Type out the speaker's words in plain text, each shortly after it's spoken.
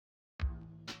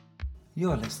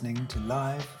You're listening to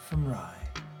Live from Rye,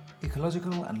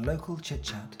 ecological and local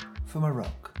chit-chat from a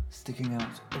rock sticking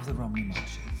out of the Romney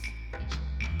Marshes.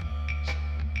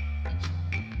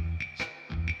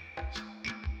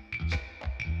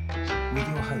 With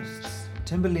your hosts,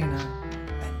 Timberlina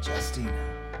and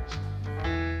Justina.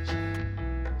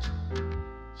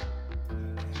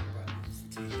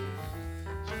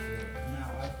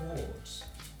 Now I bought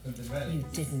from the relics. You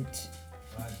didn't.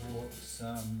 I bought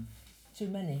Too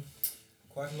many.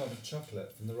 quite a lot of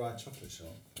chocolate from the Rye Chocolate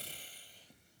Shop,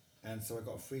 and so I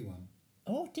got a free one.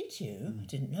 Oh, did you? I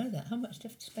didn't know that. How much do you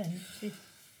have to spend?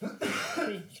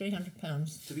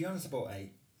 £300. To be honest, I bought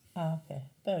 8, Ah, okay.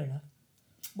 Fair enough.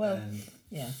 Well, and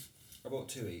yeah, I bought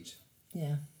 2 each.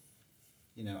 yeah.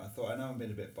 You know, I know I'm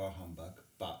being a bit bar humbug,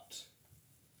 but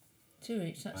 2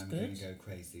 each, that's I'm good. going to go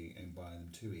crazy and buy them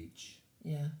 2 each.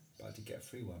 Yeah, But I did get a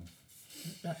free one.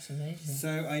 that's amazing.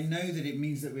 So I know that it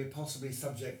means that we're possibly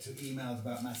subject to emails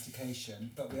about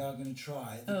mastication, but we are going to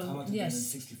try the Oh, cardamom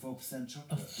yes. and 64%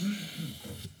 chocolate.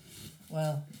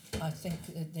 Well, I think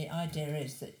that the idea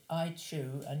is that I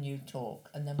chew and you talk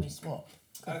and then we swap.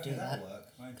 Could Okay, do that'll that. work,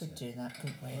 won't Could it? do that,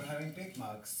 couldn't we? We're having big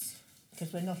mugs.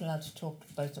 Because we're not allowed to talk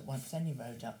both at once any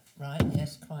road up, right?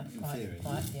 Yes, quite. theory.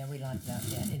 Yeah, we like that.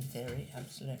 Yeah, in theory,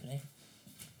 absolutely.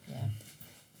 Yeah.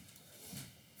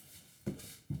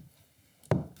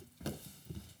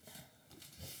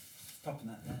 Popping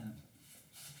that down.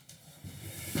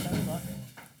 So what?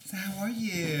 So how are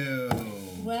you?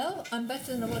 Well, I'm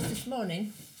better than I was this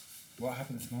morning. What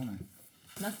happened this morning?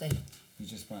 Nothing. You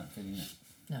just weren't feeling it.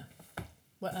 No.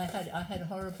 Well, I had a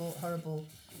horrible,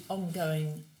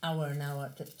 ongoing hour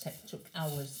that took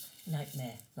hours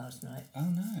nightmare last night. Oh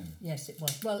no. Yes, it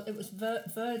was. Well, it was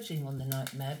verging on the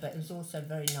nightmare, but it was also a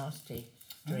very nasty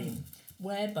dream.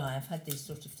 Whereby, I've had these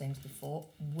sort of things before,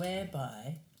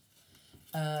 whereby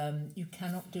you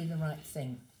cannot do the right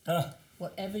thing.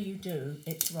 Whatever you do,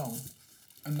 it's wrong.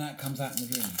 And that comes out in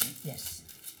the dream, does it? Yes.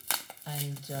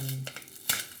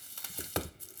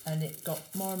 And it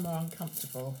got more and more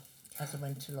uncomfortable as it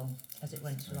went along. And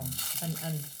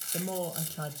the more I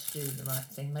tried to do the right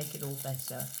thing, make it all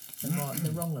better,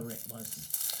 the wronger it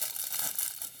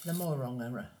was. The more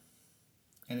wronger.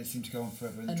 And it seemed to go on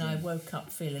forever in the And dream. I woke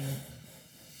up feeling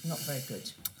not very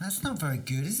good. That's not very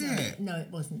good, is it? No, it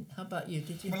wasn't. How about you?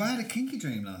 Did you? Well, I had a kinky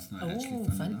dream last night, actually, Oh,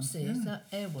 funny fancy. enough. Is Yeah.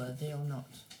 that airworthy or not?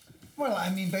 Well, I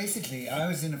mean, basically, I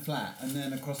was in a flat, and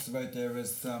then across the road there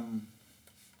was some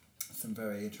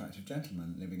very attractive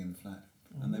gentlemen living in the flat,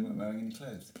 and they weren't wearing any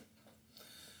clothes.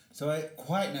 So I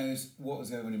quite knows what was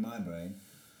going on in my brain,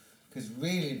 because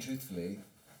really and truthfully,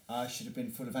 I should have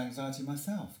been full of anxiety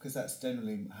myself, because that's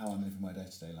generally how I'm living my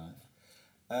day-to-day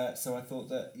life. So I thought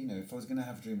that, you know, if I was going to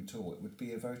have a dream at all, it would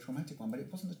be a very traumatic one, but it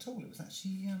wasn't at all. It was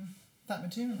actually that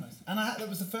materialised. And that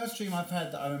was the first dream I've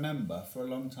had that I remember for a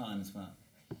long time as well.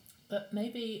 But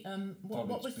maybe what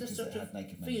Probably was the because sort it of had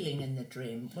naked men. feeling in the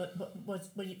dream? Were you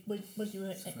very good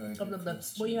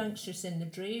question. were you anxious in the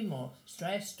dream or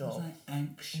stressed or Was I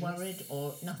anxious? worried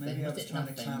or nothing? Maybe I was was it trying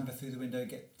nothing? to clamber through the window,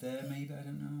 get there, maybe, I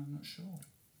don't know, I'm not sure.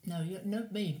 No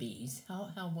maybes.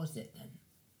 How was it then?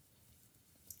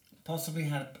 Possibly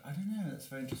had, I don't know, that's a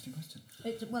very interesting question.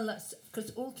 Well, that's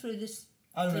because all through this.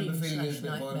 I remember dream feeling a little bit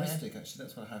slash nightmare. voyeuristic, actually,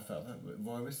 that's what I felt,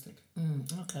 voyeuristic.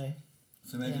 Okay.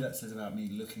 So maybe Yeah. that says about me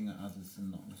looking at others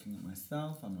and not looking at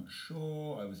myself, I'm not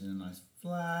sure. I was in a nice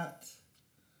flat,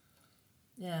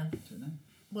 Yeah. I don't know.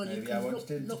 Well, you Maybe can I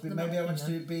wanted look to be, them maybe up, I wanted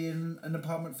you know. to be in an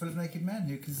apartment full of naked men,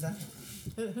 who can say?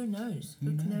 Who knows?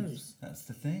 Who knows? That's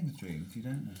the thing with dreams, you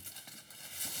don't know.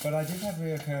 But I did have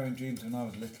reoccurring dreams when I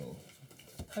was little.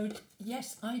 Oh,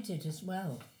 yes, I did as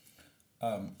well.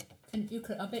 Um,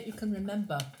 I bet you can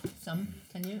remember some.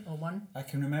 Can you, or one? I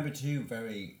can remember 2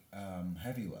 very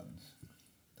heavy ones.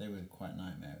 They were quite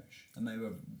nightmarish, and they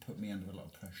were put me under a lot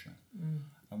of pressure.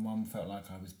 And one felt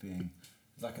like I was being,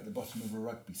 like at the bottom of a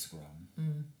rugby scrum,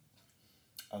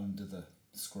 under the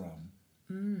scrum.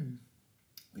 Being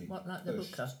What, like the pushed.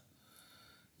 hooker?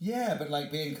 Yeah, but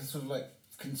like being sort of like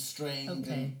constrained.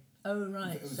 Okay. And Oh,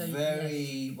 right. it was So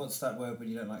very, what's that word when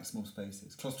you don't like small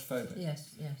spaces? Claustrophobic.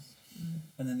 Yes.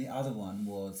 And then the other one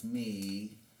was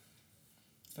me.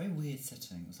 It's a very weird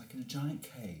setting. It was like in a giant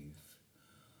cave.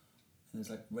 And there's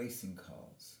like racing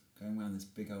cars going around this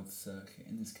big old circuit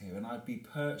in this cave. And I'd be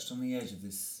perched on the edge of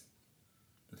this,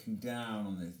 looking down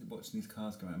on this, watching these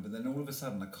cars go around. But then all of a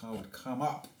sudden a car would come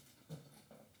up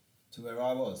to where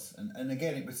I was. And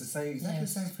again, it was the same, exactly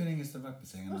Yes. the same feeling as the rugby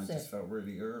thing. And Was I just it? felt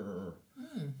really,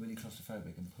 really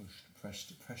claustrophobic and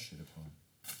pressured upon.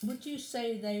 Would you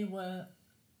say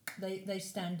they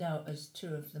stand out as 2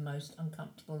 of the most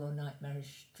uncomfortable or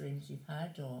nightmarish dreams you've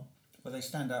had, or? Well, they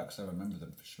stand out because I remember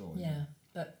them for sure. Yeah,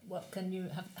 but what can you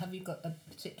have you got a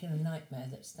particular nightmare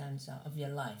that stands out of your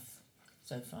life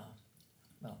so far?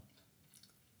 Well,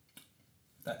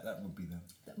 That would be them.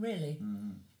 really,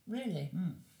 really.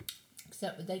 Mm.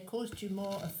 Except they caused you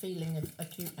more a feeling of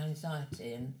acute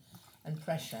anxiety and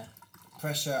pressure.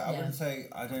 Pressure, I Yeah. wouldn't say,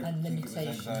 I don't And think it was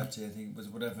limitation. anxiety. I think it was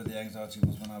whatever the anxiety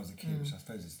was when I was a kid, which I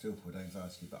suppose is still called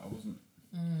anxiety, but I wasn't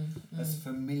as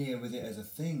familiar with it as a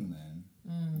thing then.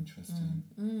 Interesting.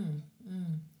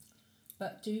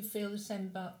 But do you feel the same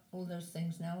about all those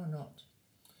things now or not?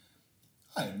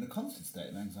 I'm in a constant state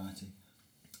of anxiety.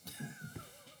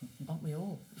 Aren't we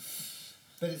all?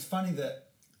 But it's funny that,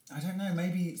 I don't know,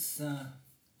 maybe it's the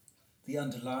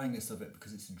underlyingness of it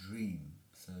because it's a dream.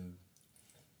 So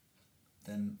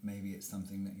then maybe it's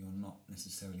something that you're not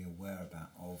necessarily aware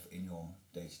of in your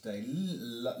day-to-day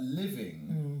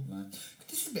living. Like,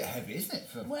 this is a bit heavy, isn't it?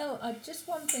 For Well, just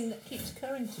one thing that keeps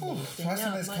occurring to me. is try some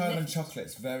now of this my carbon next- chocolate,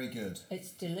 it's very good.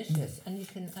 It's delicious, and you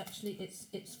can actually.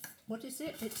 It's what is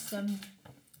it? It's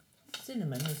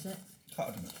cinnamon, is it?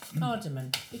 Cardamom.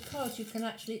 Cardamom, because you can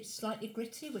actually. It's slightly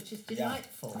gritty, which is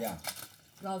delightful, Yeah,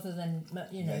 rather than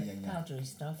Yeah. powdery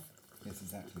stuff. yes,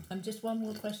 exactly. Just one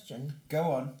more question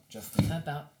Go on, Justin.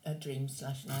 about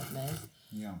dreams/nightmares.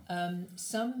 Yeah.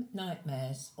 Some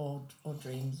nightmares or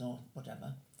dreams or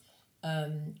whatever,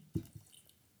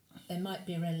 they might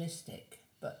be realistic,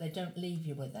 but they don't leave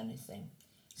you with anything.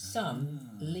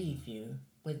 Some leave you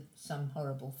with some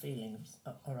horrible feelings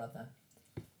or other.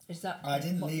 Is that I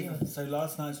didn't what leave. you're- So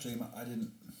last night's dream, I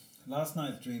didn't. Last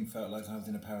night's dream felt like I was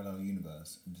in a parallel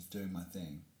universe and just doing my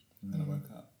thing, and then I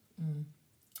woke up, and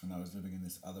I was living in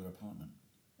this other apartment,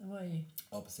 Were you?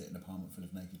 opposite an apartment full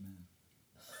of naked men.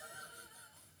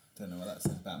 Don't know what that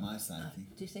says about my sanity.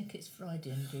 Do you think it's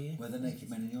Freudian? Do you? Were there naked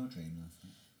men in your dream last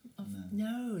night?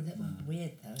 No, that was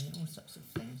weird though, all sorts of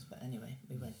things. But anyway,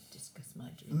 we won't discuss my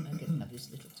dream. I'm going to have this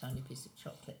little tiny piece of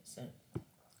chocolate. So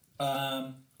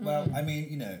Well, I mean,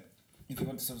 you know, if you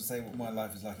want to sort of say what my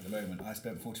life is like at the moment, I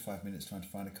spent 45 minutes trying to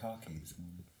find a car key this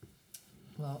morning.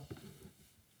 well,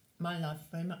 my life's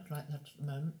very much like that at the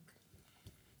moment.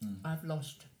 I've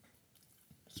lost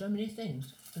so many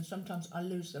things, and sometimes I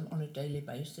lose them on a daily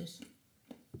basis.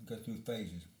 Go through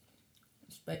phases.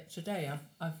 But today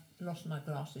I've lost my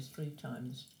glasses 3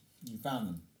 times. You found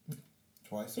them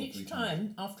twice or 3 Each times?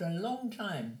 time, after a long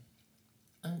time,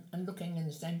 and looking in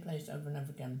the same place over and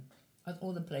over again, at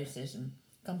all the places, and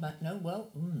come back, no,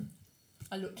 well,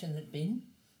 I looked in the bin,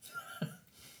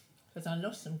 because I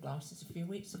lost some glasses a few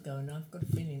weeks ago, and I've got a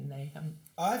feeling they haven't.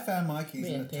 I found my keys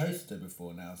in a Reappeared. toaster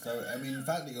before now, so I mean, the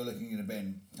fact that you're looking in a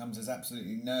bin comes as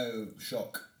absolutely no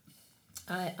shock.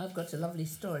 I've got a lovely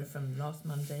story from last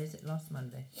Monday. Is it last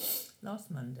Monday?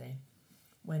 Last Monday,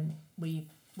 when we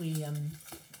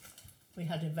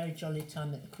had a very jolly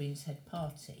time at the Queen's Head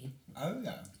party, Oh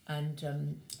yeah. and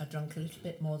I drank a little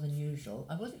bit more than usual.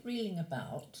 I wasn't reeling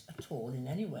about at all in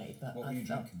any way, but What were I you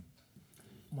felt drinking?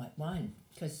 white wine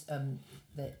because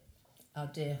our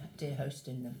dear host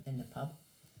in the pub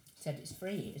said it's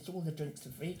free. It's all the drinks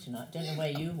are free tonight. Don't know where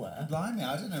you were. Blimey,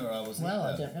 I don't know where I was. Well,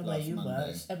 I either don't know where last you were.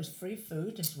 Monday. There was free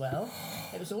food as well.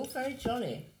 It was all very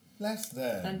jolly Less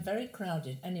there. and very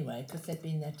crowded anyway because they'd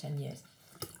been there 10 years.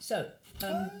 So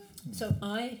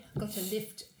I got a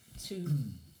lift to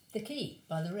the quay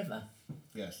by the river.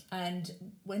 Yes. And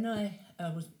when I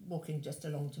was walking just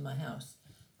along to my house,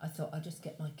 I thought I'd just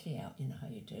get my key out. You know how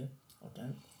you do, or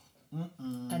don't.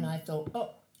 And I thought,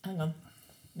 oh, hang on,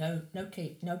 no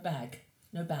key, no bag.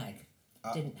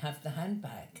 Didn't have the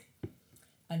handbag,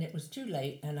 and it was too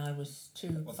late, and I was too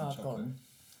Wasn't far chocolate. gone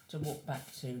to walk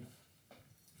back to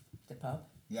the pub.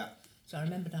 Yeah. So I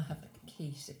remembered I had a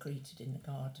key secreted in the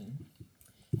garden,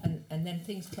 and then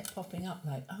things kept popping up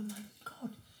like, oh my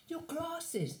God, your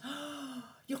glasses,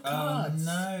 your cards,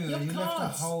 no, your you left a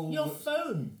cards, whole- your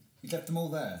phone. You left them all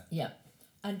there. Yeah,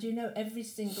 and you know every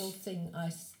single thing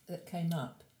that came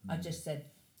up, I just said,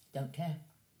 don't care.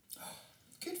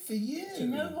 Good for you. Do you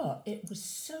know what? It was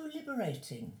so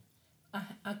liberating.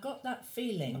 I got that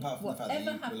feeling. Apart from the fact that whatever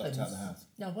you were happens. locked out of the house.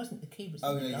 No, it wasn't. The key was.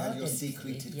 Oh, in no, the you had your garden.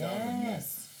 secreted garden,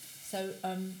 yes. So,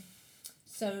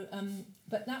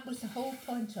 but that was the whole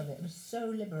point of it. It was so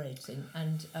liberating,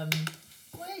 and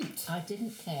Great. I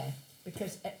didn't care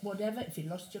because whatever. If you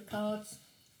lost your cards,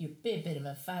 you'd be a bit of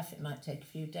a faff. It might take a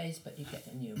few days, but you get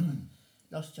a new one.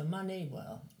 Lost your money,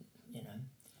 well, you know,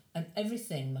 and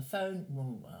everything. My phone,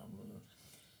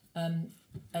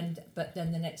 but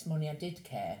then the next morning I did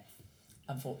care.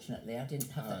 Unfortunately, I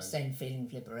didn't have that same feeling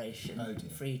of liberation, Oh, dear.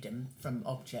 freedom from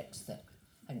objects that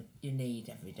you need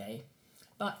every day.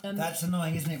 But That's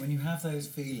annoying, isn't it? When you have those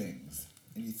feelings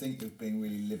and you think you're being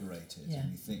really liberated, Yeah.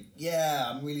 and you think, yeah,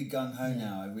 I'm really gung ho Yeah.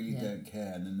 now. I really Yeah. don't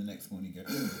care, and then the next morning you go,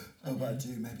 oh, but I do.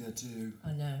 Maybe I do.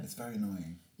 I know. It's very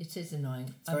annoying. It is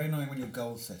annoying. It's very annoying when you're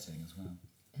goal setting as well.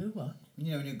 Who what?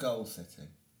 You know, when you're goal setting.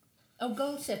 Oh,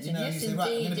 goal setting. You know, yes, you say, indeed. right,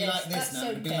 I'm going to be yes, like this that's now, I'm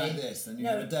going to be okay. like this. And you No.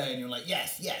 have a day and you're like,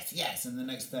 yes, yes, yes. And the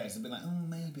next day it's a bit like, oh,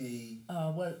 maybe.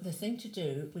 Oh, well, the thing to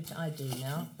do, which I do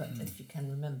now, but if you can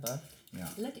remember, Yeah.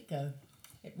 let it go.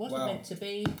 It wasn't Well- meant to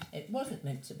be. It wasn't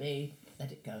meant to be.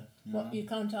 Let it go. What, you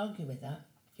can't argue with that.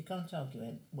 You can't argue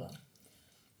it. Well,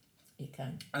 you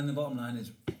can. And the bottom line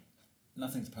is,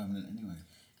 nothing's permanent anyway.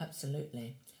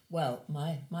 Absolutely. Well,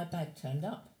 my bag turned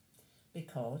up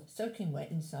because soaking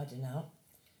wet inside and out.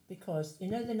 Because you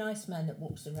know the nice man that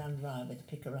walks around Rye with the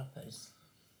picker-uppers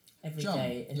every John,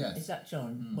 day. yes. Is that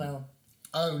John? Well,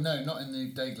 Oh, no, not in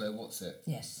the Dayglow. What's it?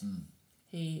 yes.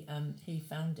 He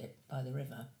found it by the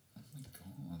river. Oh,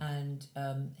 my God.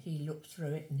 And he looked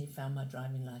through it and he found my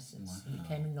driving licence. And Wow. he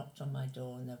came and knocked on my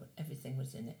door and everything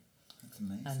was in it. That's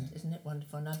amazing. And isn't it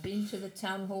wonderful? And I've been to the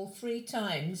town hall 3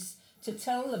 times to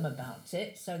tell them about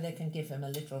it so they can give him a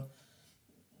little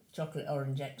chocolate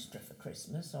orange extra for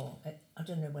Christmas. Or I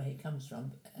don't know where he comes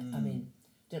from. I mean,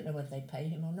 don't know whether they pay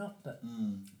him or not, but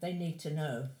they need to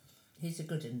know. He's a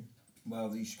good one.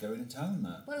 Well, you should go in and tell them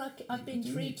that. Well, I've been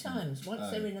do 3 need to. times. Once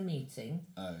Oh. they're in a meeting,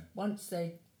 Oh, once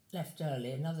they left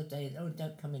early, another day, oh,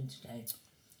 don't come in today.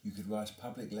 you could write a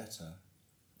public letter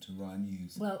to Ryan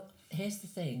News. Well, here's the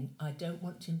thing. I don't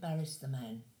want to embarrass the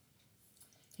man.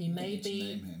 He You may need to be...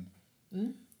 name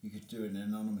him. You could do it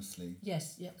anonymously.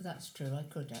 Yes, yeah, that's true. I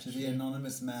could To actually. the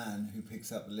anonymous man who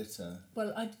picks up the litter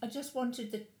Well, I just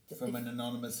wanted the from an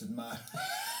anonymous admirer.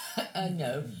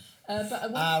 no, but I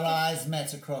want. Our eyes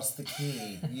met across the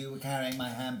quay. You were carrying my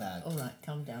handbag. All right,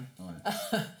 calm down. All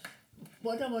right.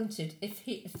 What I wanted,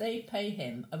 if they pay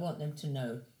him, I want them to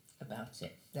know about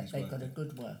it. That He's they've got a worth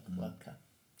good worker.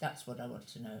 That's what I want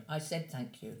to know. I said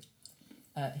thank you.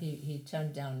 He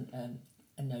turned down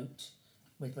a note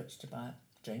with which to buy a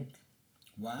drink.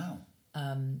 Wow.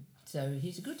 So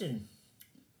he's a good one.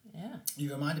 Yeah.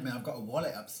 You reminded me, I've got a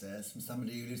wallet upstairs from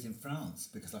somebody who lives in France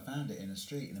because I found it in a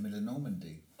street in the middle of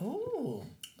Normandy. Oh.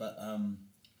 But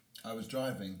I was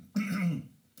driving.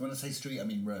 When I say street, I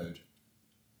mean road.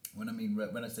 When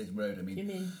I say road, I mean, You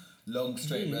mean long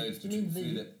straight rue? roads You mean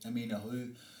between rue? I mean a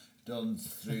rue, dons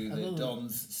through the Rue.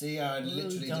 dons. See, I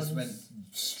literally just dons. went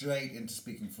straight into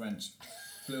speaking French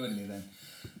fluently then.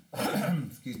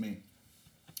 Excuse me.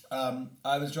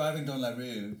 I was driving down la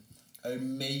rue au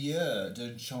milieu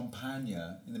de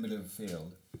Champagne in the middle of a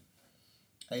field.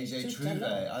 AJ Just Trouvé.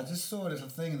 hello. I just saw a little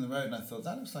thing in the road and I thought,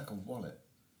 that looks like a wallet.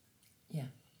 Yeah.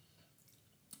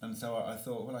 And so I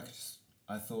thought, well,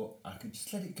 I thought I could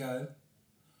just let it go.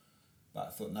 But I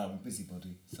thought, no, I'm a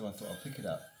busybody. So I thought I'll pick it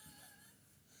up.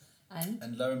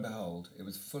 And lo and behold, it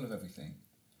was full of everything.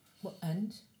 What?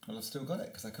 And Well, I've still got it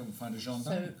because I couldn't find a gendarme,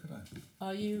 So- could I?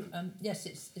 are you? Yes,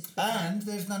 it's. And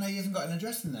there's no, he hasn't got an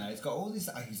address in there. It's got all these.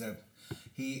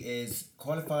 He is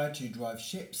qualified to drive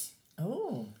ships.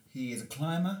 Oh. He is a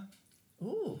climber.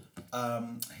 Ooh.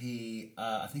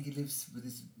 I think he lives with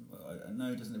his. No,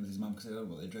 he doesn't live with his mum because I don't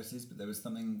know what the address is. But there was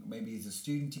something. Maybe he's a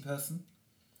studenty person.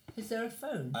 Is there a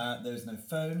phone? There's no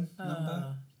phone number.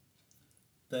 Ah.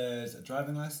 There's a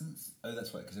driving license. Oh,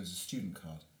 that's right, because there was a student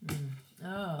card.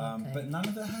 Oh, okay. But none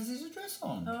of that has his address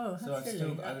on. Oh, so how I've silly,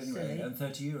 still got that's anyway, silly. and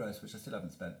 €30, which I still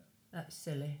haven't spent. That's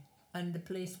silly. And the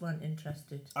police weren't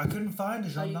interested. I couldn't find a Oh,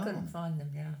 you gendarme. couldn't find them,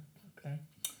 yeah. Okay.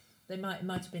 It might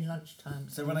have been lunchtime.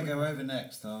 So when I go over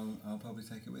next, I'll probably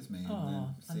take it with me and Oh,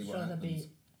 then see I'm what sure they'll happens.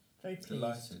 be very pleased.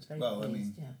 Delighted. Very Well, I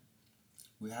pleased, mean- yeah.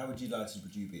 Well, how delighted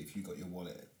would you be if you got your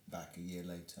wallet back a year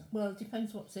later? Well, it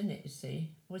depends what's in it, you see.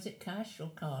 Was it cash or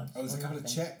cards? Oh, there's or a couple of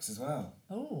nothing? checks as well.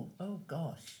 Oh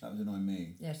gosh. That would annoy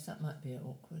me. Yes, that might be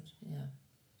awkward, yeah.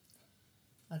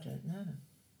 I don't know.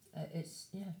 It's,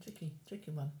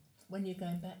 tricky one. When you're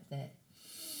going back there?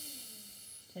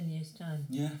 10 years' time?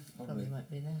 Yeah, Probably won't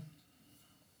be there.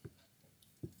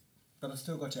 But I've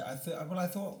still got it. I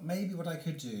thought maybe what I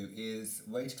could do is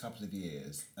wait a couple of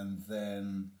years and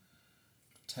then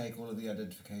take all of the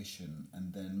identification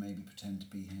and then maybe pretend to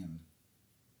be him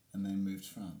and then move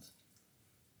to France.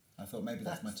 I thought maybe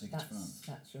that's my ticket to France.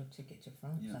 That's your ticket to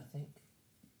France, Yeah. I think.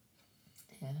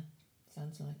 Yeah,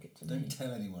 sounds like it to Don't me.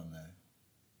 tell anyone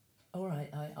though. All right,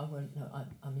 I won't know.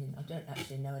 I mean, I don't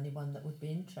actually know anyone that would be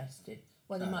interested.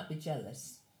 Well, they No. might be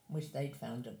jealous. Wish they'd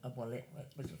found a wallet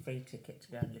with a free ticket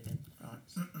to go and live in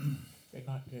France. They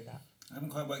might do that. I haven't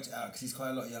quite worked it out because he's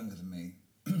quite a lot younger than me.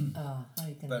 Oh, how are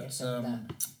you going to But get over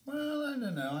that? well, I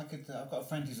don't know. I've got a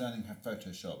friend who's learning how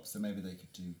Photoshop, so maybe they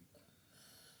could do.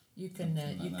 You can.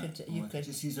 Something You like could. that. You Or I could.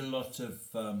 just use a lot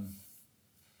of put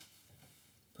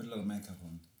a lot of makeup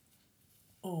on.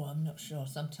 Oh, I'm not sure.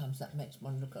 Sometimes that makes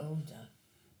one look older.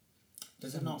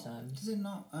 Does it not? Sometimes. Does it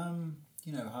not?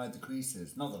 You know, hide the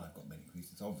creases. Not that I've got many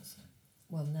creases, obviously.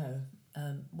 Well, no.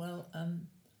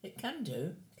 It can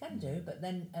do. Can do, but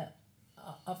then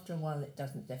after a while, it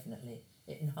doesn't. Definitely,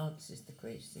 it enhances the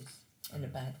creases in a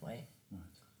bad way. Right.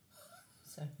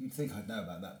 So. You'd think I'd know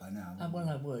about that by now. Well,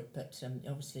 I would, but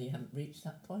obviously you haven't reached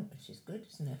that point, which is good,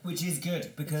 isn't it? Which is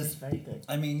good because It's very good.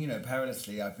 I mean, you know,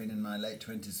 perilously, I've been in my late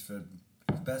 20s for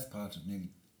the best part of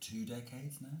nearly 2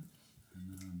 decades now.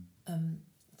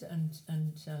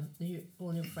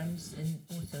 All your friends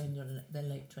also in their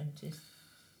late 20s.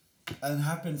 And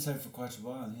have been so for quite a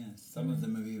while, yes. Some of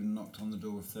them have even knocked on the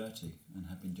door of 30 and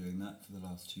have been doing that for the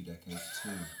last 2 decades too.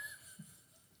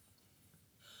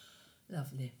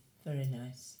 Lovely, very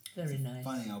nice, very nice.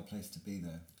 Funny old place to be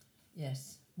though.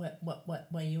 Yes, where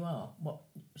you are,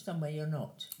 somewhere you're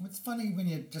not. Well, it's funny when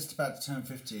you're just about to turn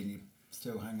 50 and you're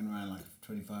still hanging around like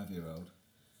a 25-year-old.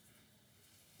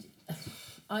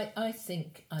 I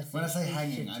think. When I say you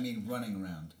hanging, should- I mean running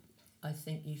around. I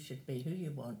think you should be who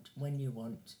you want, when you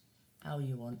want, how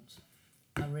you want.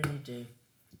 I really do.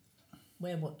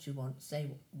 Wear what you want. Say,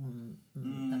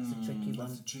 that's a tricky one.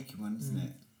 That's a tricky one, isn't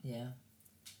it? Yeah.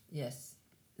 Yes,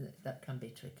 that can be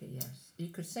tricky. Yes, you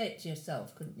could say it to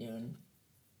yourself, couldn't you?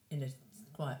 In a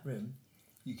quiet room.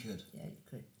 You could. Yeah, you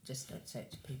could. Just don't say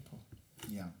it to people.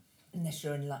 Yeah. Unless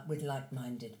you're with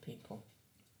like-minded people.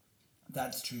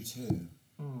 That's true too.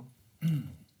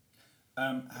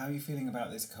 How are you feeling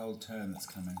about this cold turn that's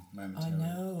coming momentarily?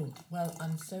 I know. Well,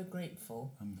 I'm so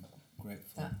grateful I'm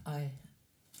grateful. that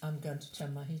I'm going to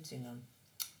turn my heating on.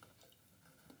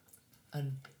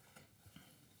 And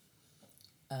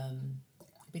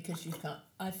because you can't,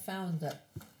 I found that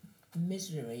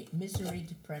misery,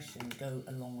 depression go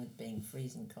along with being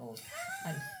freezing cold.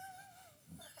 And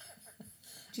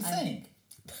Do you think?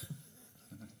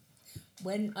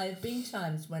 when I've been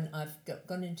times when I've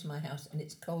gone into my house and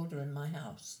it's colder in my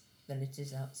house than it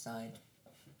is outside.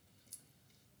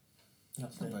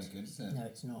 That's not very good, is it? No,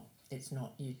 it's not. It's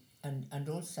not. And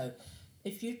also,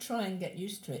 if you try and get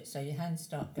used to it, so your hands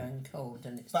start going cold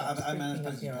and it starts I creeping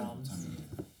suppose up your it depends arms. on the time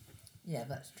of year. Yeah,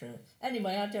 that's true.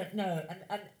 Anyway, I don't know.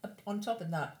 And on top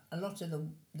of that, a lot of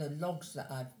the logs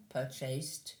that I've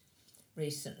purchased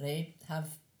recently have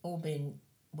all been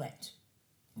wet.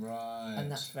 Right.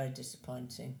 And that's very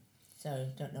disappointing. So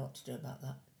don't know what to do about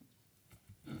that.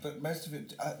 But most of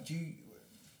it, do you?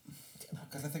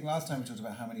 Because I think last time we talked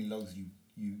about how many logs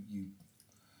you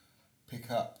pick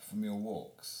up from your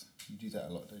walks. You do that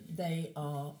a lot, don't you? They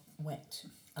are wet.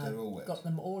 They're I've all wet. got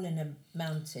them all in a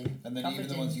mountain. And then even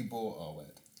the ones you bought are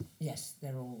wet. Yes,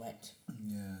 they're all wet.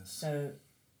 Yes. So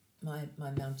my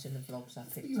mountain of logs I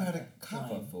picked You up had a are cover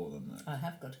drying. for them though. I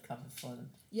have got a cover for them.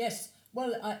 Yes.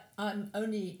 Well,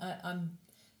 I'm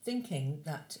thinking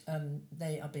that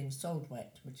they are being sold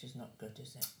wet, which is not good,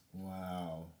 is it?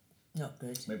 Wow. Not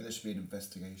good. Maybe there should be an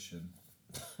investigation.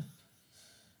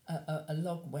 A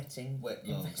log wetting. Wet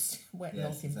log. Wet Yes,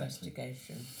 log exactly.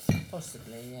 investigation.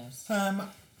 Possibly, yes.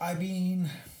 I mean,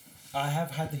 I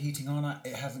have had the heating on.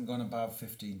 It hasn't gone above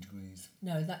 15 degrees.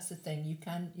 No, that's the thing. You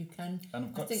can. And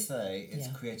I've got to say, it's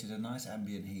yeah. created a nice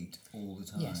ambient heat all the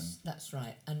time. Yes, that's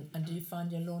right. And do you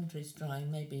find your laundry's drying?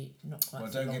 Maybe not quite.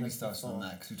 Well, so don't long get me as started before. on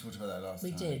that because we talked about that last We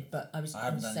time. did, but I was I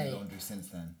haven't going to done any say. laundry since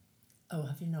then. Oh,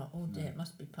 have you not? Oh dear, it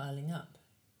must be piling up.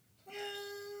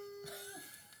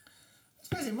 I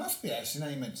suppose it must be actually. Now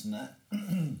you mention that.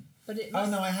 But it. Oh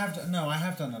Must, no, I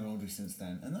have done a laundry since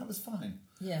then, and that was fine.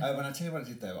 Yeah. When I tell you what I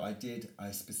did though,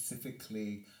 I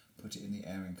specifically put it in the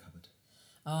airing cupboard.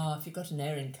 Ah, if you've got an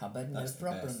airing cupboard, That's no the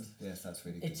problem. best. Yes, that's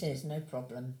really good. It is, no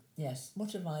problem. Yes.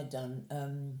 What have I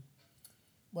done?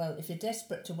 Well, if you're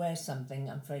desperate to wear something,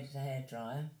 I'm afraid it's a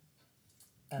hairdryer.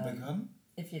 Beg your pardon?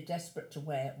 If you're desperate to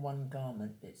wear one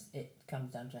garment, it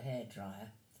comes down to a hairdryer.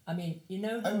 I mean, you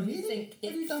know how Oh really? you think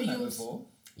it have you done feels. that before?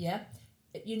 Yeah.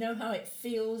 You know how it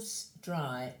feels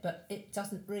dry, but it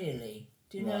doesn't really.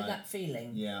 Do you know Right. that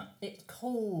feeling? Yeah. It's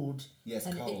cold. Yes,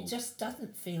 and cold. it just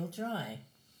doesn't feel dry.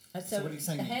 And So so, what are you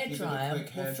saying? the You give it a hairdryer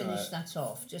quick will hairdryer finish that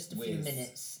off, just a few whiz.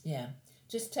 minutes. Yeah,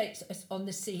 just takes us on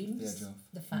the seams, The edge off.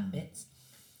 the fat bits,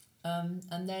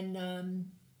 and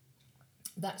then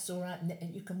that's all right.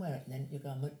 And you can wear it then, your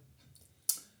garment.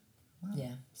 Wow.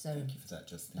 Yeah, so Thank you for that,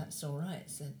 Justin. that's all right.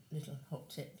 It's a little hot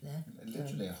tip there.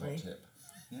 Literally a hot Free. tip.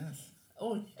 Yes.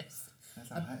 Oh yes,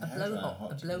 That's a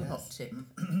hairdryer blow hot yes. tip.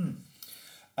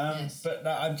 Yes. But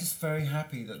I'm just very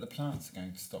happy that the plants are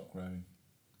going to stop growing.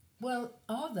 Well,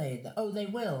 are they? Oh, they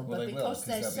will, Well, but they because will,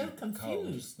 they're they'll so be cold.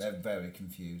 confused, They're very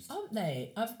confused. aren't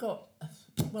they? I've got,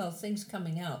 things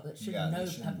coming out that should Yeah, they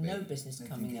shouldn't have no be. business They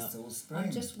coming think out. it's all spring.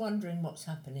 I'm just wondering what's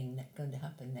going to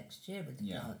happen next year with the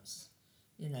Yeah. plants.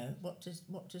 You know, what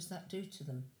does that do to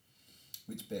them?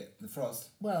 Which bit? The frost?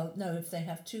 Well, no, if they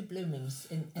have two bloomings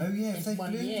in If they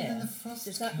 1 bloomed year, and the frost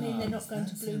does that mean they're not comes? going to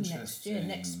That's bloom next year, next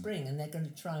interesting. spring, and they're going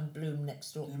to try and bloom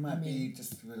next autumn? It might be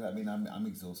just. I mean, I'm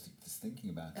exhausted just thinking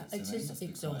about it. So It they is must be quite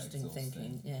exhausting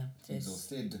thinking. Yeah, it is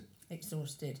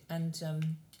Exhausted. and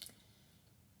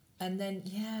then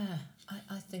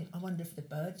I think I wonder if the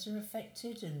birds are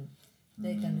affected and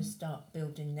they're going to start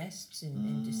building nests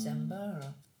in December.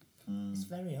 Or, It's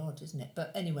very odd, isn't it?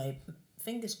 But anyway,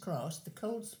 fingers crossed, the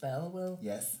cold spell will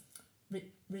Yes.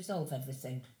 resolve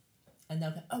everything, and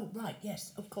they'll go, oh right,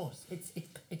 yes, of course,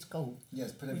 it's cold.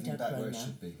 Yes. Put We everything don't back grow where it now.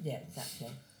 should be. Yeah, exactly.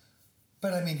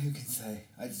 But I mean, who can say?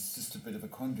 It's just a bit of a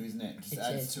quandary, isn't it? Just It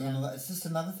adds is, to yeah. another. It's just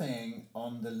another thing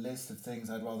on the list of things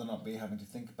I'd rather not be having to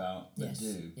think about, but Yes,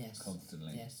 do yes,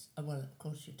 constantly. Yes. Oh, well, of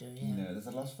course you do. Yeah. You know, there's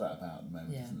a lot of that about at the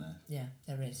moment, Yeah. isn't there? Yeah,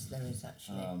 there is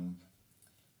actually.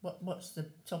 What's the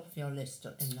top of your list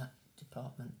in that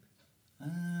department?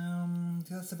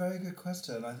 That's a very good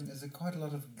question. I think there's quite a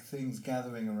lot of things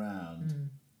gathering around.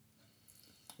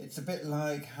 It's a bit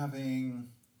like having,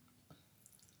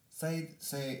 say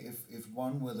if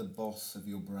one were the boss of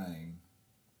your brain,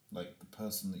 like the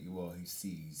person that you are who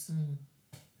sees,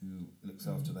 who looks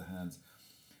after the hands.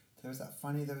 There was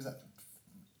that,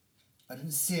 I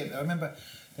didn't see it, I remember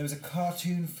there was a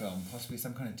cartoon film, possibly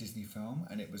some kind of Disney film,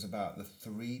 and it was about the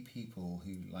three people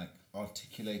who like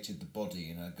articulated the body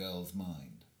in a girl's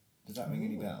mind. Does that ring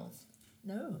any bells?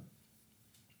 No.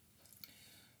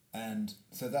 And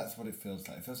so that's what it feels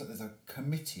like. It feels like there's a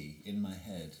committee in my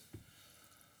head.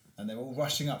 And they're all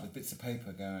rushing up with bits of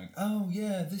paper going, oh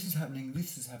yeah, this is happening,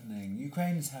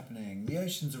 Ukraine is happening, the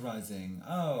oceans are rising,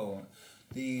 oh,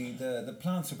 the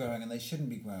plants are growing and they shouldn't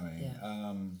be growing.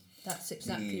 Yeah. That's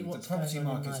exactly what's the property going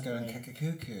on market's in my going brain.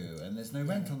 cuckoo, and there's no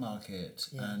rental market.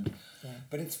 Yeah.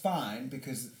 But it's fine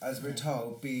because, as we're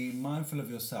told, be mindful of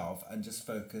yourself and just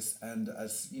focus. And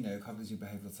as you know, cognitive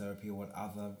behavioural therapy or what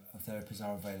other therapies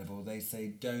are available, they say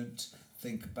don't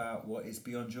think about what is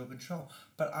beyond your control.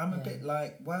 But I'm a bit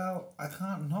like, well, I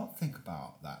can't not think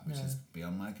about that which is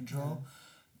beyond my control.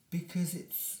 Because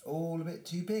it's all a bit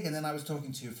too big. And then I was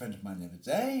talking to a friend of mine the other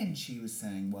day, and she was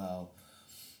saying, well,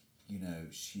 you know,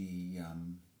 she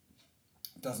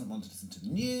doesn't want to listen to the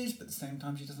news, but at the same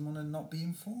time she doesn't want to not be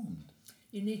informed.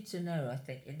 You need to know, I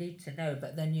think. You need to know,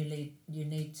 but then you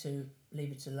need to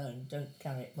leave it alone. Don't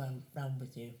carry it round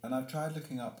with you. And I've tried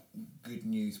looking up good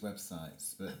news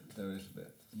websites, but they're a little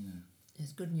bit, you know...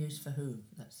 It's good news for who?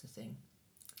 That's the thing.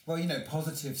 Well, you know,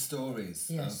 positive stories.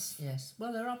 Yes, yes.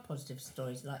 Well, there are positive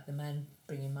stories, like the man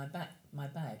bringing my bag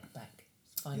back.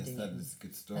 Finding Yes, that it. is a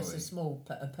good story. That's a small,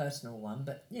 a personal one,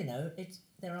 but you know,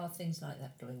 there are things like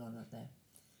that going on out there.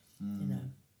 You know,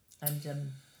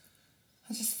 and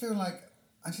I just feel like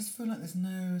there's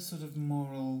no sort of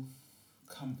moral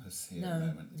compass here at the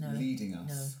moment leading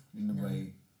us in the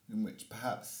way in which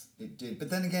perhaps it did. But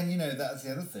then again, you know, that's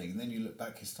the other thing. And then you look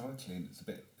back historically,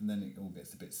 and then it all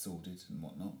gets a bit sordid and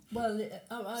whatnot. well,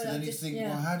 So then you think,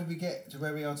 well, how did we get to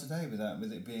where we are today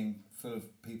with it being full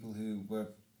of people who were,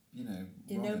 you know,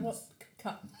 You know what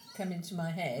came into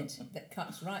my head that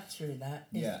cuts right through that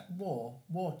is war.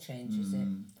 War changes it,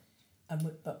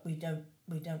 and but we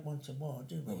don't want a war,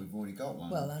 do we? Well, we've already got one.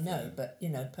 Well, I know, so- but you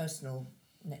know, personal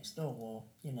next door war.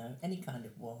 You know, any kind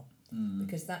of war,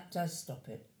 because that does stop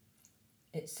it.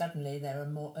 It's suddenly there are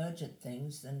more urgent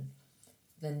things than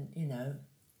you know.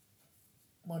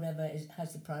 Whatever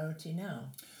has the priority now.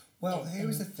 Well, here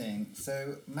was the thing.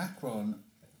 So Macron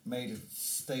made a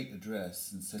state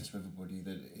address and said to everybody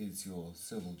that it is your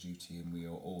civil duty and we are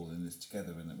all in this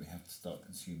together and that we have to start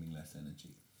consuming less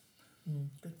energy.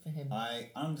 Good for him. I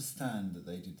understand that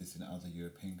they did this in other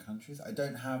European countries. I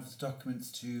don't have the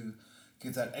documents to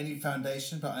give that any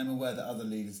foundation, but I'm aware that other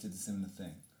leaders did a similar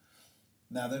thing.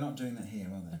 Now, they're not doing that here,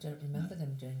 are they? I don't remember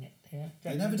them doing it here.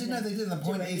 They never did. No, they did. The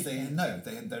point is, they're not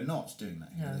doing that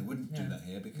here. No, They wouldn't do no, that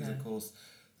here because, no. of course,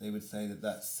 they would say that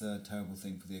that's a terrible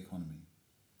thing for the economy.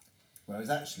 Whereas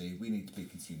actually, we need to be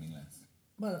consuming less.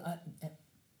 Well,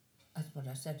 that's what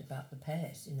I said about the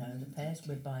pears. You know, the pears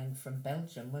we're buying from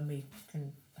Belgium when we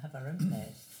can have our own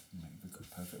pears. We've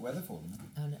got perfect weather for them.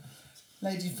 And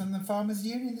Lady from the Farmers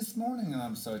Union this morning, and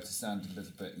I'm sorry to sound a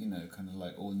little bit, you know, kind of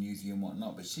like all newsy and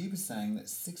whatnot, but she was saying that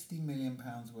 £60 million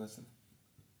worth of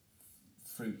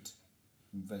fruit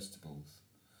and vegetables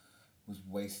was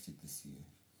wasted this year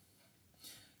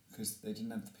because they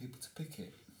didn't have the people to pick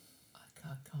it. I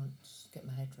can't get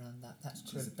my head around that. That's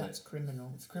Which is a that's bit-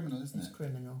 criminal. It's criminal, isn't It's it?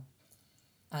 criminal,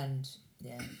 and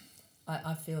yeah,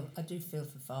 I do feel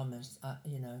for farmers.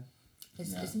 You know,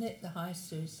 Yeah. isn't it the high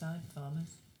suicide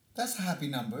farmers? That's a happy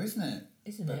number, isn't it?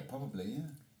 Isn't But it? probably, yeah.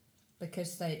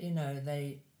 Because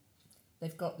they've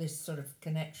got this sort of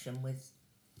connection with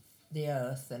the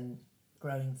earth and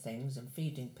growing things and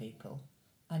feeding people,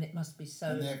 and it must be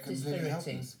so And they're completely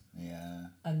dispiriting. helpless. Yeah.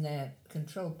 And they're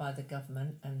controlled by the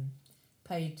government and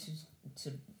paid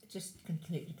to just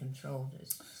completely controlled.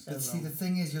 It's so But see, wrong. the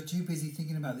thing is, you're too busy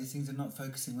thinking about these things and not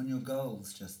focusing on your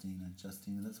goals, Justina.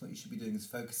 That's what you should be doing, is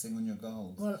focusing on your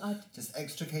goals. Well, Just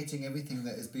extricating everything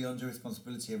that is beyond your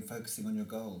responsibility and focusing on your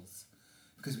goals.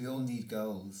 Because we all need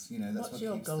goals, you know. That's what's what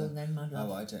your keeps goal then, my love?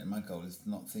 Oh, I don't. My goal is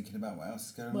not thinking about what else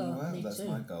is going on well, in the world. me That's too.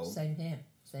 my goal. Same here.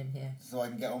 So I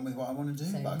can get on with what I want to do,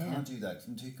 Same but I here. can't do that because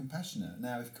I'm too compassionate.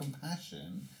 Now, if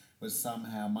compassion was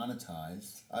somehow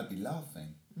monetized, I'd be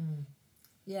laughing. Mm.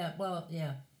 Yeah. Well.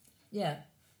 Yeah. Yeah.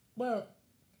 Well.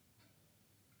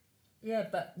 Yeah,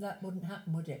 but that wouldn't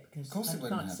happen, would it? Because Of course I it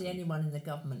wouldn't can't see happen. anyone in the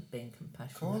government being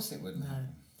compassionate. Of course, it wouldn't No.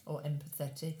 happen. Or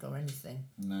empathetic or anything.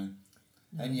 No.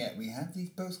 No. And yet we have these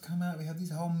books come out. We have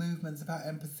these whole movements about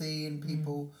empathy and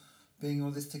people being all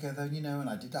this together. You know, and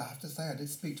I have to say, I did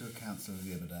speak to a counsellor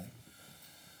the other day.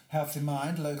 Healthy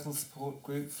Mind, local support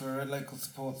group for a local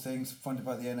support things funded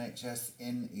by the NHS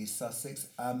in East Sussex.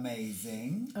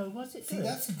 Amazing. Oh, was it See, good?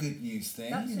 that's a good news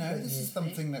thing. That's you a know, good this is news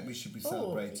something thing. that we should be Oh,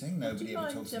 celebrating. would Nobody you ever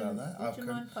mind, talks about that. Would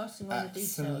you mind passing on the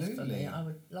details for me? Absolutely. I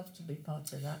would love to be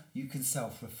part of that. You can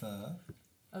self-refer.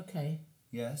 Okay.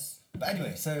 Yes. But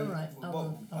anyway, so All right, I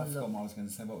will I forgot look. what I was going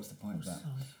to say. What was the point Oh, of that?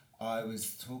 sorry. I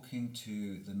was talking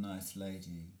to the nice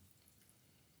lady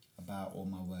about all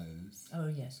my woes, Oh,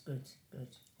 yes, good,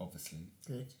 obviously.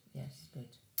 yes, good.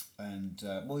 And,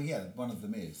 well, yeah, one of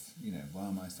them is, you know, why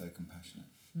am I so compassionate?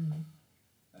 Mm.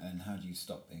 And how do you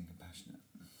stop being compassionate?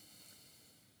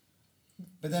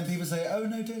 But then people say, oh,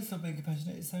 no, don't stop being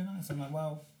compassionate, it's so nice. I'm like,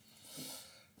 well,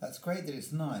 that's great that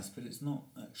it's nice, but it's not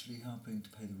actually helping to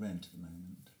pay the rent at the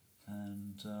moment.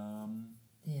 And,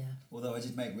 Yeah. although I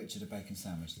did make Richard a bacon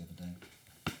sandwich the other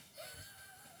day.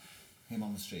 Him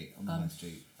on the street, on the high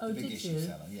street. oh, the big did issue you?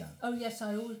 seller, yeah. Oh, yes,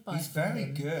 I always buy He's from very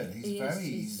him. good. He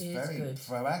is very good.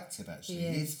 proactive actually. He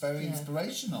He's is, very yeah.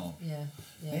 inspirational. Yeah,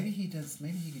 yeah. Maybe he does.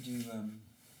 Maybe he could do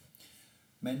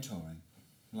mentoring,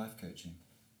 life coaching.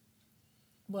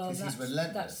 Well, Because that's, he's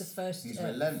relentless. that's the first. He's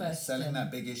relentless. first, Selling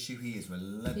that big issue, he is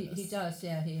relentless. He does,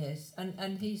 yeah, he is,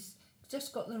 and he's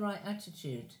just got the right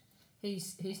attitude.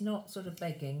 He's not sort of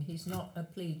begging. He's not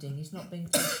pleading. He's not being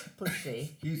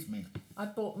pushy. Excuse me. I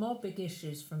bought more big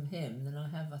issues from him than I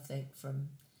have, I think, from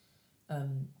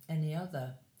any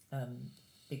other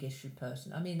big issue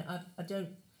person. I mean, I don't.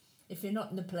 If you're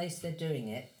not in the place they're doing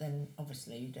it, then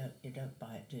obviously you don't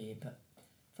buy it, do you? But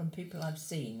from people I've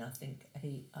seen, I think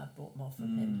I bought more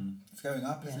from him. It's going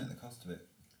up, isn't Yeah. it? The cost of it.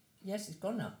 Yes, it's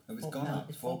gone up. Oh, it's £4 gone up,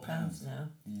 It's £4 £4 now,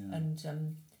 Yeah.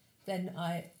 and then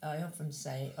I often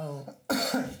say, oh,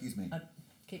 Excuse me.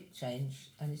 keep change,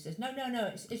 and he says, no,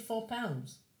 it's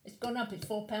 £4. It's gone up. It's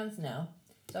 £4 now.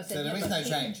 So I said, So there is but no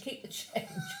keep, change. Keep the change.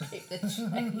 Keep the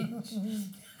change.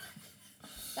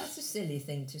 That's a silly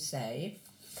thing to say.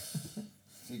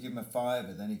 So you give him a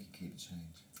 £5, then he can keep the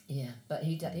change. Yeah, but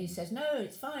he says, no,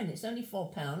 it's fine. It's only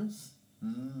 £4.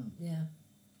 Mm. Yeah,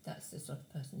 that's the sort of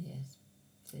person he is.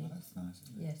 See? Well, that's nice,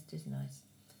 isn't it? Yes, it is nice.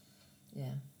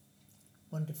 Yeah,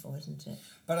 wonderful, isn't it?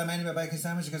 But I made him a bacon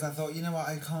sandwich because I thought, you know what,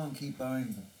 I can't keep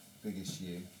buying the big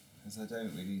issue because I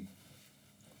don't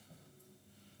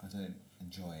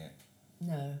enjoy it.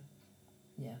 No,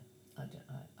 yeah, I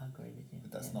agree with you.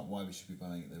 But that's yeah. not why we should be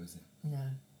buying it though, is it? No.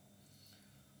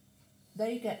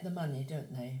 They get the money,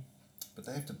 don't they? But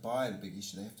they have to buy the big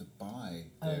issue, they have to buy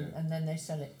And then they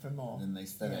sell it for more. and then they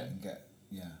sell Yeah. it and get,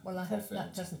 Well, I hope profit on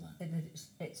that top of doesn't.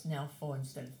 that. It's now 4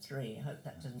 instead of 3. I hope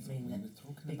that doesn't mean we that were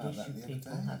talking big about that issue the other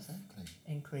people day. have Exactly.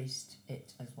 increased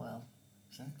it as well.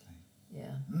 Exactly.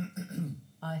 Yeah.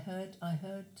 I heard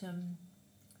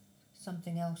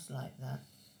something else like that.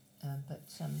 But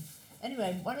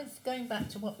anyway, going back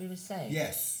to what we were saying.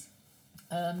 Yes.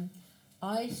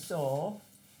 I saw,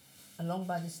 along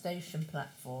by the station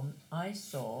platform, I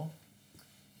saw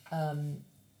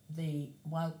the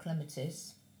wild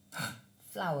clematis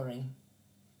flowering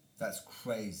That's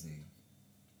crazy.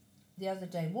 the other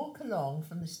day. Walk along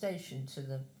from the station to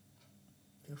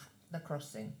the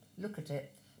crossing. Look at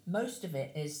it. Most of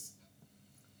it is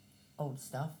old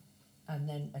stuff, and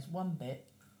then there's one bit,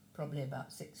 probably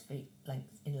about 6 feet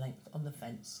in length, on the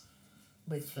fence,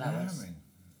 with flowers. Flowering.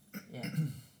 Yeah,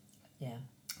 yeah.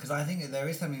 Because I think that there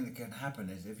is something that can happen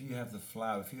is if you have the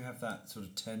flower, if you have that sort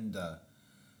of tender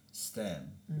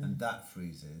stem and that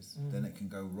freezes, then it can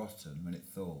go rotten when it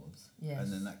thaws, Yes.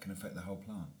 and then that can affect the whole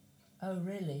plant. Oh,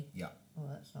 really? Yeah. Oh,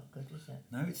 that's not good, is it?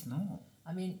 No, it's not.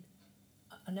 I mean,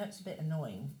 I know it's a bit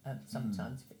annoying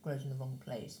sometimes if it grows in the wrong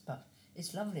place, but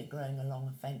it's lovely growing along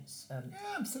a fence Yeah,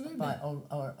 absolutely. or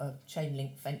a chain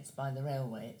link fence by the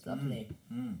railway. It's lovely.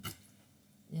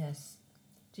 Yes.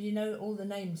 Do you know all the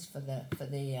names for the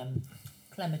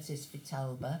Clematis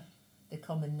vitalba, the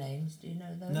common names? Do you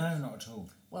know those? No, not at all.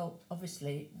 Well,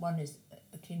 obviously one is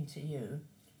akin to you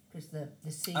because the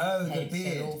seed Oh, the heads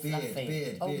are all beard.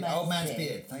 fluffy. Old man's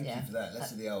beard. Thank you for that.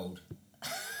 Less of the old.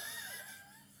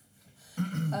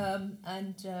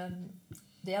 And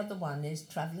the other one is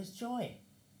Traveller's Joy,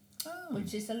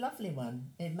 which is a lovely one.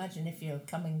 Imagine if you're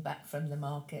coming back from the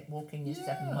market, walking your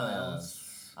 7 miles,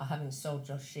 or having sold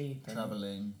your sheep and,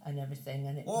 Travelling. and everything,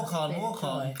 and it Walk must on, be a walk joy.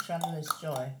 on. Traveller's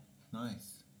Joy.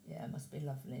 Nice. Yeah, it must be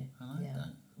lovely. I like yeah.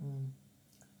 that.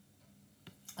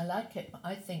 I like it.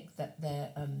 I think that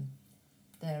they're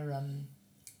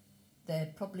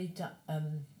probably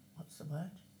what's the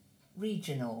word?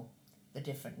 Regional. The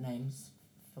different names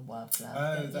for wildflowers.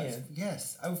 Oh, don't that's you?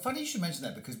 yes. Oh, funny you should mention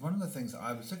that because one of the things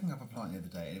I was looking up a plant the other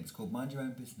day and it was called Mind Your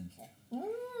Own Business. Do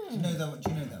you know that?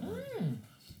 Do you know that word?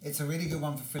 It's a really good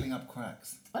one for filling up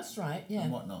cracks That's right. Yeah.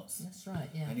 and whatnots. That's right.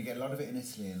 Yeah. And you get a lot of it in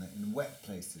Italy in wet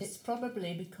places. It's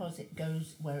probably because it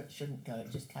goes where it shouldn't go.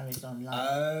 It just carries on like.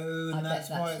 Oh, I and bet that's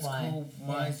why it's why. called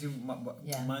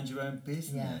Yeah. Mind Your Own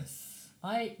Business.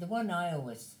 The one I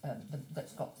always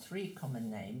that's got 3 common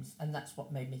names, and that's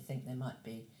what made me think they might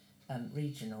be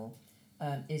regional,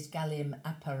 is Gallium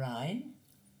aparine,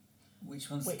 Which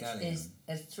one's which scallion? is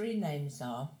as 3 names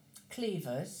are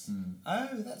cleavers. Oh,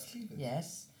 that's cleavers.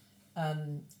 Yes.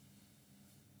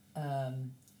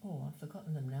 I've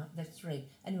forgotten them now. There's 3.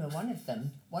 Anyway, one of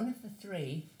the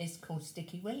 3 is called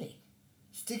Sticky Willy.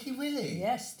 Sticky Willy.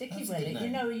 Yes, Sticky That's a good Willy. You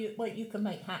name. know, you can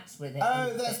make hats with it. Oh,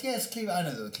 and- that's yes, cleaver. I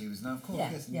know the cleavers now, of course.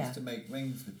 Yeah, Yes, and yeah. used to make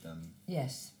rings with them.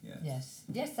 Yes. Yes.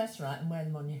 Yes, that's right. And wear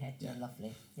them on your head. Yeah. They're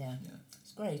lovely. Yeah. Yeah.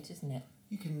 It's great, isn't it?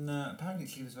 You can apparently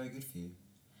cleaver's very good for you.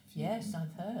 If you Yes, can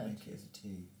I've heard. Make it as a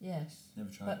tea. Yes. Never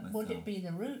tried it But myself. would it be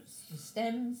the roots, the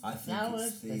stems, I the think flowers,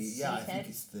 it's the the seed I think head?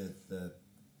 it's the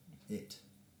it.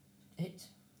 It?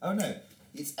 Oh no,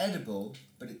 it's edible,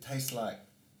 but it tastes like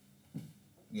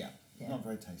Yeah. not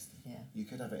very tasty. Yeah. You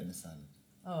could have it in a salad.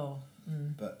 Oh.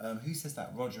 But who says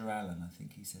that? Roger Allen, I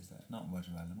think he says that. Not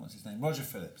Roger Allen. What's his name? Roger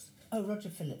Phillips. Oh, Roger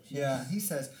Phillips. Yeah, Yes. he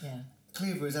says Yeah.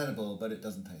 cleaver is edible, but it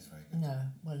doesn't taste very good. No.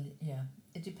 Well, yeah.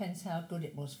 It depends how good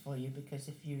it was for you, because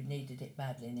if you needed it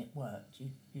badly and it worked,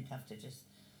 you'd have to just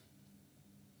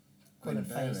put a Couldn't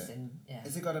bear face it. in. Yeah.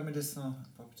 Has it got a medicinal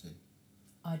property?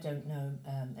 I don't know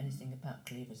anything about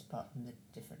cleavers apart from the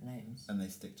different names. And they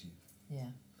stick to you.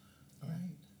 Yeah.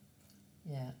 Great.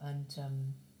 Yeah,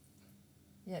 and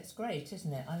yeah, it's great,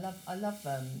 isn't it? I love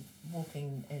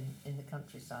walking in the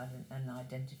countryside and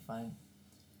identifying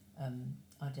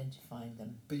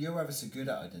them. But you're ever so good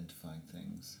at identifying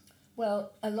things.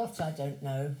 Well, a lot I don't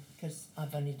know because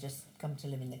I've only just come to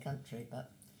live in the country,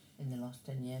 but in the last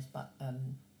 10 years. But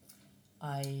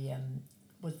I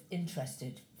was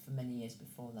interested for many years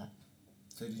before that.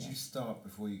 So did Yeah. you start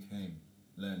before you came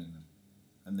learning them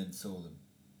and then saw them?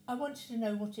 I wanted to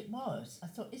know what it was. I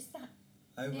thought, is that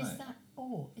Oh,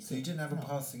 right. is So you it didn't have a not?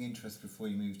 passing interest before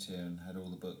you moved here and had all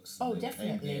the books? and Oh, then came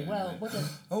definitely. here Well, and what went,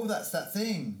 oh, that's that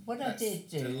thing. I That's did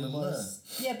do da-la-la-la. was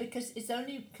because it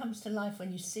only comes to life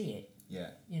when you see it.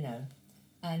 Yeah. You know,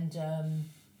 and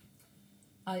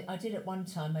I did at one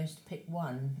time. I used to pick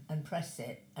one and press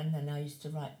it, and then I used to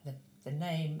write the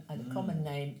name, the common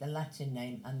name, the Latin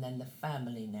name, and then the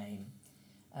family name.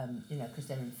 You know, because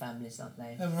they're in families, aren't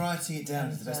they? And writing it down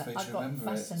is the best way I to got remember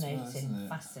it as well, isn't it?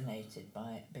 fascinated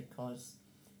by it because,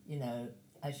 you know,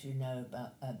 as you know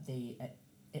about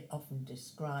it often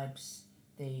describes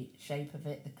the shape of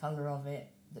it, the colour of it,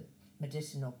 the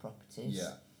medicinal properties.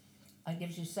 Yeah. It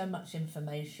gives you so much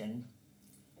information,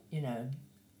 you know,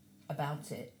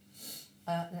 about it.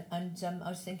 And I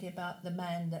was thinking about the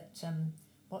man that,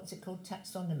 what's it called,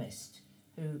 taxonomist,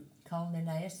 who, Carl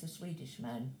Linnaeus, the Swedish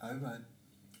man, Oh, right.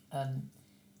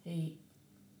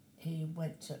 he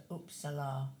went to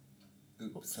Uppsala.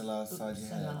 Uppsala side your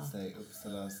head. Uppsala. Say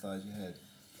Uppsala side your head.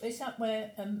 Is that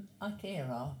where IKEA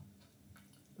are?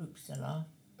 Uppsala.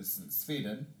 It's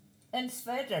Sweden. And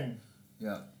Sweden.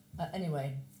 Yeah.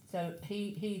 Anyway, so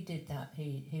he did that.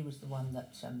 He was the one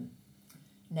that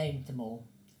named them all.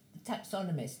 The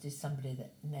taxonomist is somebody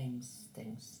that names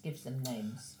things, gives them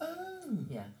names. Oh.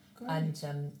 Yeah. Great.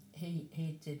 And he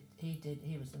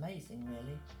was amazing,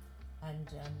 really. And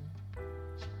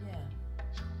yeah.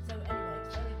 So anyway.